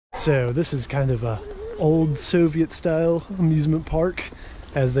So this is kind of a old Soviet style amusement park,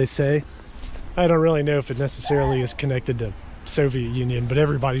 as they say. I don't really know if it necessarily is connected to Soviet Union, but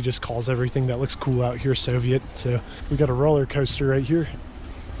everybody just calls everything that looks cool out here Soviet. So we got a roller coaster right here.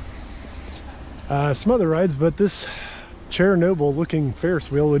 Some other rides, but this Chernobyl looking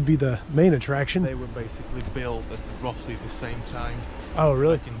Ferris wheel would be the main attraction. They were basically built at roughly the same time. Oh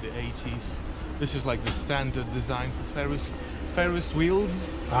really? Back in the 80s. This is like the standard design for Ferris wheels.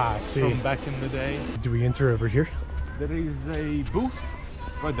 Ah, I see. From back in the day. Do we enter over here? There is a booth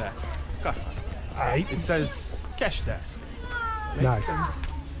right there. Kassa. Aight. It says cash desk. Nice.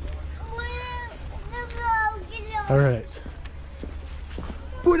 All right.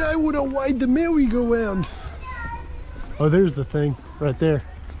 But I would have ride the merry-go-round. Oh, there's the thing right there.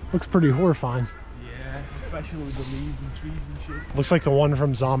 Looks pretty horrifying. Yeah, especially with the leaves and trees and shit. Looks like the one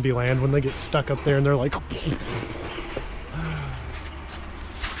from Zombieland when they get stuck up there and they're like...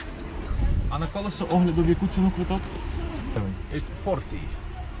 A na koleso oglądowie kuceno kwiatok? It's 40.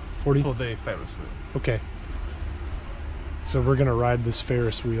 40? For the Ferris wheel. Okay. So we're gonna ride this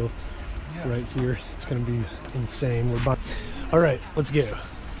Ferris wheel right here. It's gonna be insane. We're about... All right, let's go.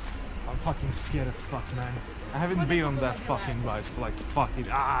 I'm fucking scared as fuck, man. I haven't been on that fucking ride for like fucking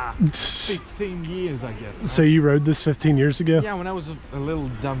 15 years, I guess. Man. So you rode this 15 years ago? Yeah, when I was a little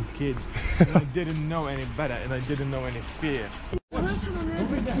dumb kid, and I didn't know any better, and I didn't know any fear.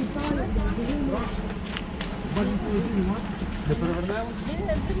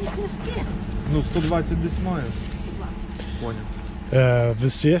 Ну, 120 десь маю. Понял.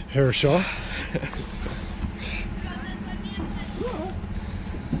 Все, хорошо.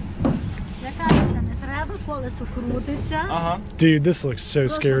 Dude, this looks so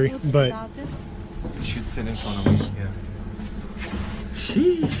scary, but... You should sit in front of me, yeah.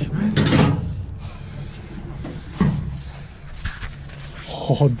 Sheesh, man.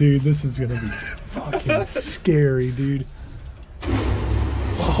 Oh, dude, this is gonna be fucking scary, dude.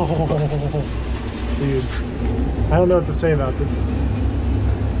 Oh, dude. I don't know what to say about this.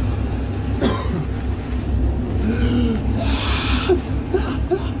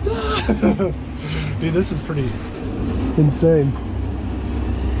 Dude, this is pretty insane.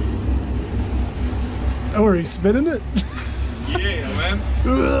 Oh, are you spinning it? Yeah, man.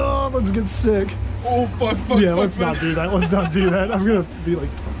 Oh, let's get sick. Oh, fuck, Yeah, let's not do that. Let's not do that. I'm gonna be like,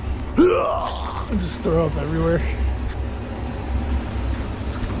 and just throw up everywhere.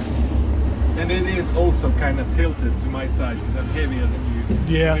 And it is also kind of tilted to my side because I'm heavier than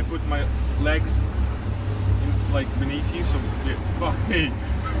you. Yeah. I put my legs in, like beneath you, so yeah, fuck me.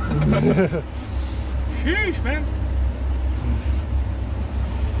 Sheesh, man.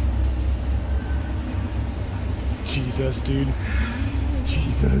 Jesus, dude.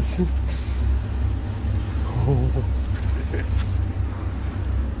 Jesus. Oh.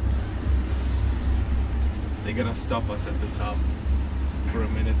 They're gonna stop us at the top for a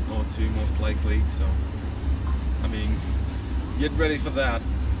minute or two, most likely. So, I mean, get ready for that.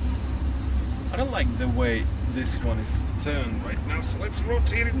 I don't like the way this one is turned right now, so let's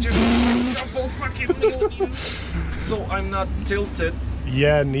rotate it just a couple fucking little so I'm not tilted.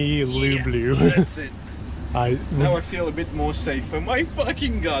 Yeah, knee blue. That's it. Now I feel a bit more safer. My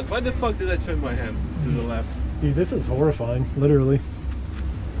fucking god, why the fuck did I turn my hand to the left? Dude, this is horrifying, literally.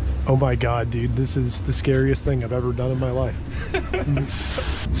 Oh my god, dude, this is the scariest thing I've ever done in my life.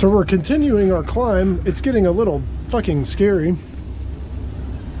 So we're continuing our climb. It's getting a little fucking scary.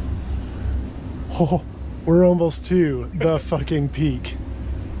 Oh, we're almost to the fucking peak.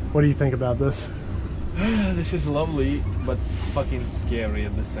 What do you think about this? This is lovely, but fucking scary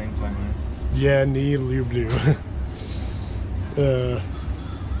at the same time, man. Yeah, knee blue.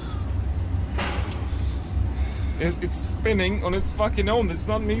 It's spinning on its fucking own. It's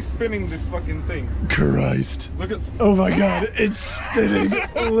not me spinning this fucking thing. Christ. Look at... Oh my god, it's spinning.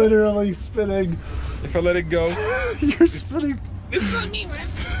 Literally spinning. If I let it go... You're spinning. It's not me,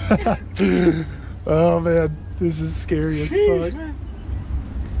 man. Oh man, this is scary as fuck.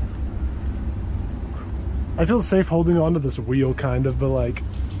 I feel safe holding onto this wheel kind of, but like...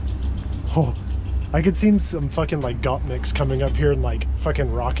 Oh, I could see some fucking like Gottmix coming up here and like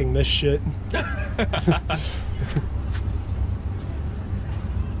fucking rocking this shit. I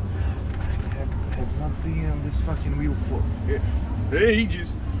have not been on this fucking wheel for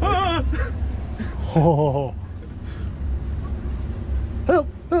ages. Ah! Oh. Help,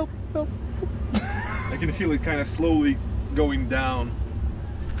 help, help. I can feel it kind of slowly going down.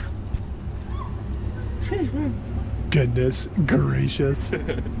 Goodness gracious.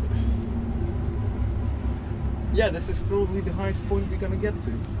 Yeah, this is probably the highest point we're gonna get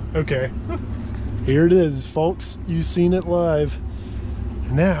to. Okay. Here it is, folks. You've seen it live.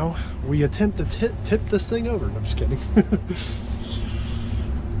 Now we attempt to tip this thing over. No, I'm just kidding.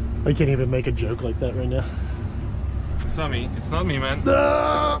 I can't even make a joke like that right now. It's not me. It's not me, man.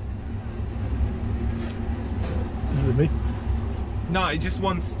 Ah! Is it me? No, it just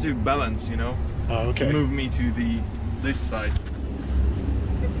wants to balance, you know. Oh, okay. To move me to this side.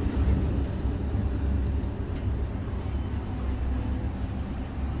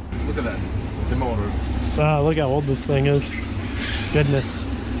 Look at that, the motor. Ah, look how old this thing is. Goodness.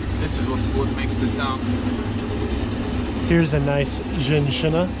 This is what makes the sound. Here's a nice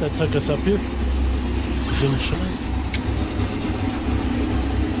Jinshina that took us up here. Jinshina.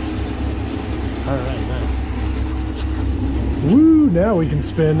 Alright, nice. Woo, now we can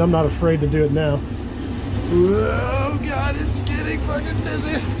spin. I'm not afraid to do it now. Oh god, it's getting fucking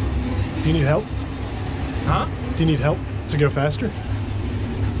dizzy. Do you need help? Huh? Do you need help to go faster?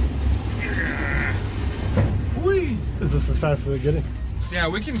 Whee! Is this as fast as it's getting? Yeah,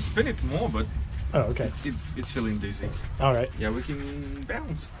 we can spin it more, but Oh, okay. it's feeling dizzy. All right. Yeah, we can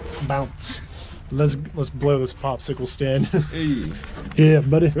bounce. Bounce. Let's blow this popsicle stand. Hey. Yeah,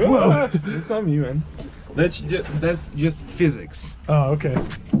 buddy. Whoa. It's not me, man. That's just physics. Oh, okay.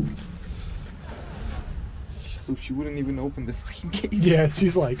 So she wouldn't even open the fucking case. Yeah,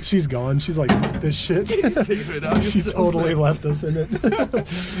 she's gone. She's like, this shit. Figure it out. She totally left us in it.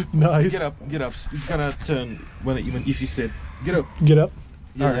 Nice. Get up, get up. It's gonna turn even if you sit. Get up. Get up.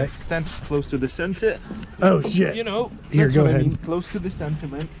 Yeah, all right. Stand close to the center. Oh shit. You know, Here, that's go what ahead. I mean. Close to the center,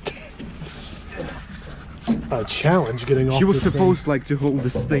 man. It's a challenge getting off. She was this supposed like to hold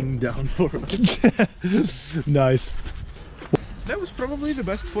this thing down for us. thing. Nice. That was probably the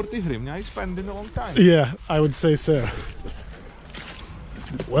best 40 hryvnia I spent in a long time. Yeah, I would say so.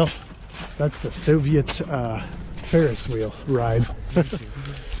 Well, that's the Soviet Ferris wheel ride.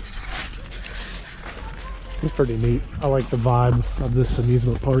 It's pretty neat. I like the vibe of this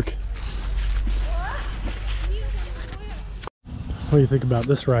amusement park. What do you think about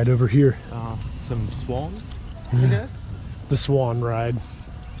this ride over here? Some swans, I guess. The Swan ride.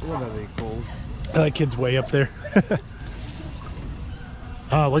 What are they called? That kid's way up there.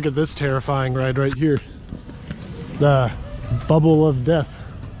 Ah, look at this terrifying ride right here. The Bubble of Death.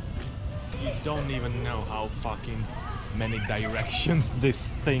 You don't even know how fucking many directions this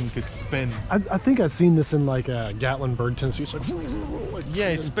thing could spin. I think I've seen this in like Gatlinburg, Tennessee. It's like, Yeah,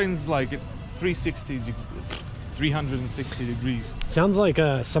 it spins like 360 degrees. sounds like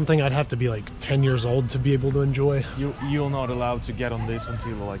something I'd have to be like 10 years old to be able to enjoy. You're not allowed to get on this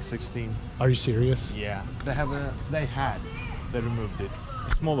until like 16. Are you serious? Yeah, they removed it.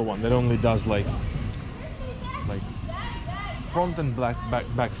 A smaller one that only does like front and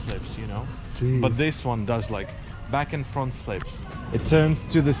back flips, you know. Jeez. But this one does like back and front flips. It turns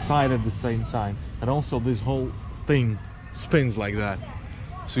to the side at the same time, and also this whole thing spins like that.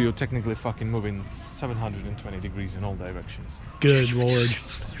 So you're technically fucking moving 720 degrees in all directions. Good lord.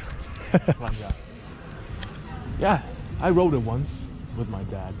 Like that. Yeah, I rode it once with my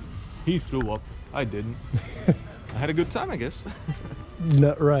dad. He threw up. I didn't. I had a good time, I guess.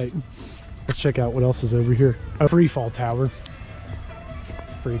 Not right. Let's check out what else is over here. A free fall tower.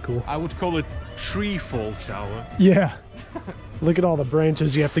 It's pretty cool. I would call it tree fall tower. Yeah. Look at all the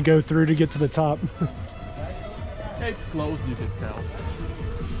branches you have to go through to get to the top. It's closed, you can tell.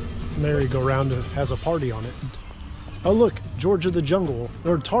 This merry-go-round has a party on it. Oh look, George of the Jungle,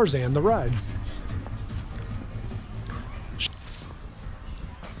 or Tarzan the ride.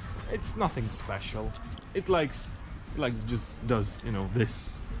 It's nothing special. It just does, you know,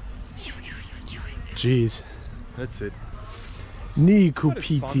 this. Jeez. That's it. Ni But it's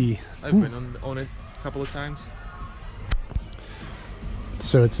fun. kupiti. I've been on it a couple of times.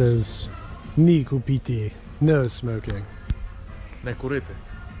 So it says Ni kupiti, no smoking. Ne kurite.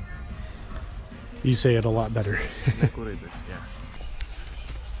 You say it a lot better. Ne kurite,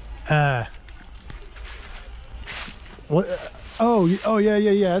 yeah. What? Oh,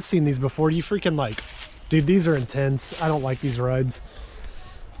 yeah. I've seen these before. You freaking like, dude, these are intense. I don't like these rides.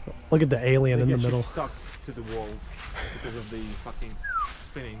 Look at the alien They in the get you middle. stuck to the walls because of the fucking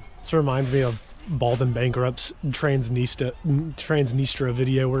spinning. This reminds me of Bald and Bankrupt's Transnistria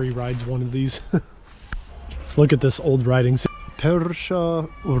video where he rides one of these. Look at this old writing. Persha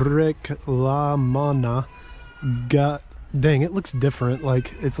reklamana got. Dang, it looks different.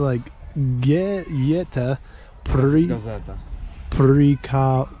 Like it's like Geta Gazeta.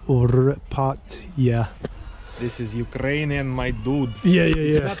 Prikaurpatya. This is Ukrainian, my dude. Yeah.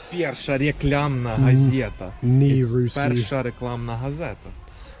 It's not Persha reklamna gazeta. Ni It's Ruski. Persha reklamna gazeta.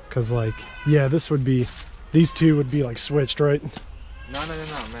 Cause like, yeah, this would be, these two would be like switched, right? No,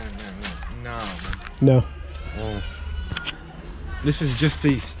 man. No. Oh. This is just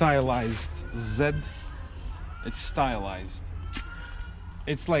the stylized Z. It's stylized.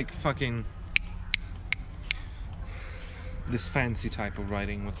 It's like fucking this fancy type of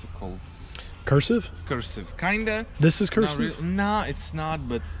writing. What's it called? Cursive? Cursive, kinda. This is cursive? Nah, it's not,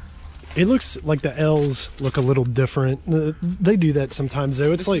 but it looks like the L's look a little different. They do that sometimes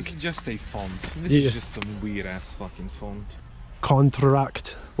though. It's this like is just a font. This yeah. is just some weird ass fucking font.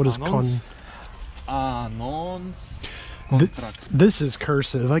 Contract. What is Annons. Contract. This is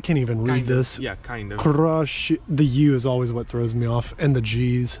cursive. I can't even read this. Yeah, kind of. Crush. The U is always what throws me off, and the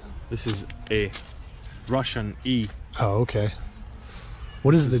G's. This is a Russian E. Oh, okay.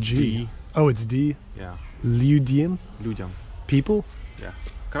 What is the G? D. Oh, it's D. Yeah. Людям. Людям. People. Yeah.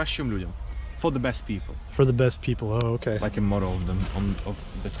 Кращим людям. For the best people. For the best people. Oh, okay. Like a motto of of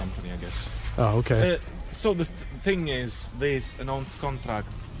the company, I guess. Oh, okay. So the thing is, this announced contract,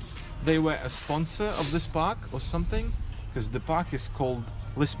 they were a sponsor of this park or something, because the park is called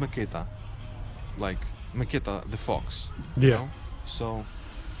Lis Maketa, like Maketa the fox. Yeah. You know? So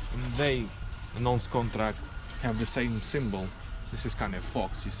they announced contract have the same symbol. This is kind of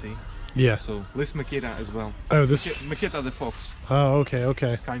fox, you see. Yeah. So Lis Maketa as well. Oh, this. Maketa the fox. Oh, okay,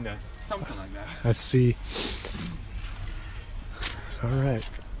 okay. Kinda. Something like that. I see. All right.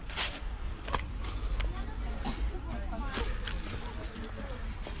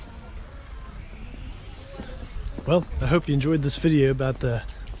 Well, I hope you enjoyed this video about the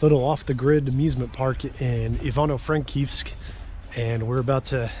little off-the-grid amusement park in Ivano-Frankivsk, and we're about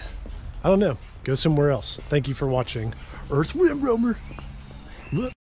to, I don't know, go somewhere else. Thank you for watching Earth Wind Roamer.